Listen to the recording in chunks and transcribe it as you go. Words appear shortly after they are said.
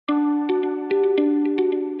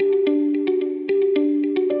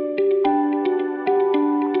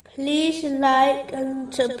like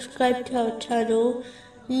and subscribe to our channel.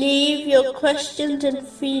 Leave your questions and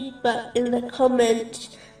feedback in the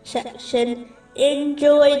comments section.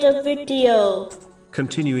 Enjoy the video.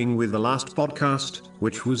 Continuing with the last podcast,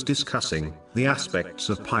 which was discussing the aspects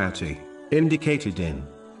of piety indicated in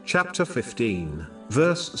chapter 15,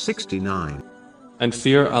 verse 69. And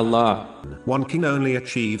fear Allah. One can only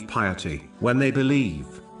achieve piety when they believe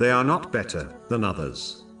they are not better than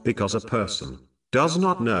others, because a person does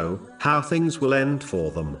not know how things will end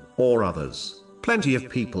for them or others. Plenty of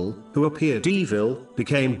people who appeared evil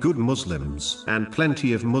became good Muslims, and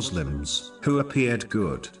plenty of Muslims who appeared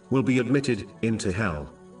good will be admitted into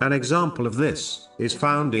hell. An example of this is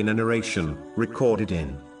found in a narration recorded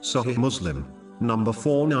in Sahih Muslim, number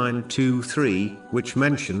 4923, which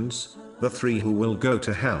mentions the three who will go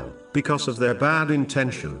to hell because of their bad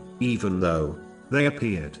intention, even though they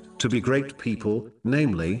appeared to be great people,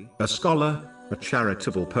 namely, a scholar, a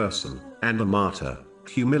charitable person, and a martyr.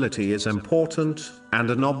 Humility is important, and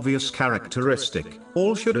an obvious characteristic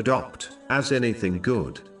all should adopt, as anything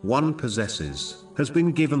good one possesses has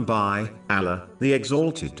been given by Allah, the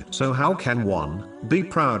Exalted. So how can one be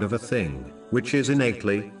proud of a thing which is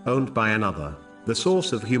innately owned by another? The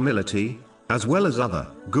source of humility, as well as other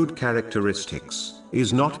good characteristics,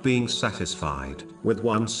 is not being satisfied with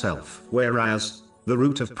oneself, whereas the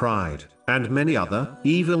root of pride and many other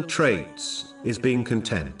evil traits is being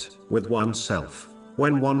content with oneself.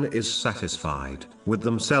 When one is satisfied with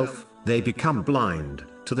themselves, they become blind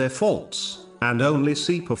to their faults and only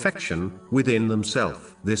see perfection within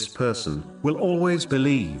themselves. This person will always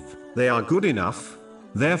believe they are good enough,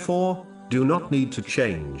 therefore do not need to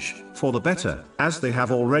change for the better, as they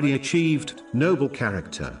have already achieved noble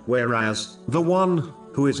character. Whereas the one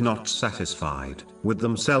who is not satisfied with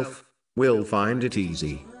themselves will find it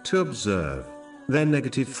easy to observe their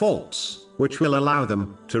negative faults, which will allow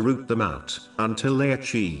them to root them out until they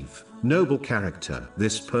achieve noble character.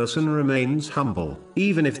 This person remains humble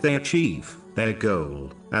even if they achieve their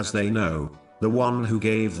goal, as they know the one who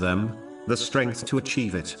gave them the strength to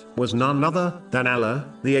achieve it was none other than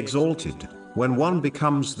Allah, the Exalted. When one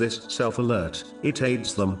becomes this self-alert, it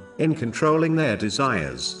aids them in controlling their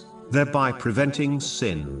desires, thereby preventing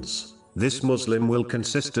sins. This Muslim will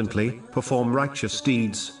consistently perform righteous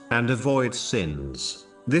deeds and avoid sins.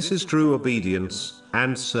 This is true obedience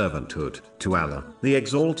and servanthood to Allah, the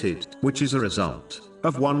Exalted, which is a result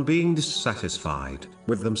of one being dissatisfied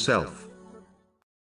with themselves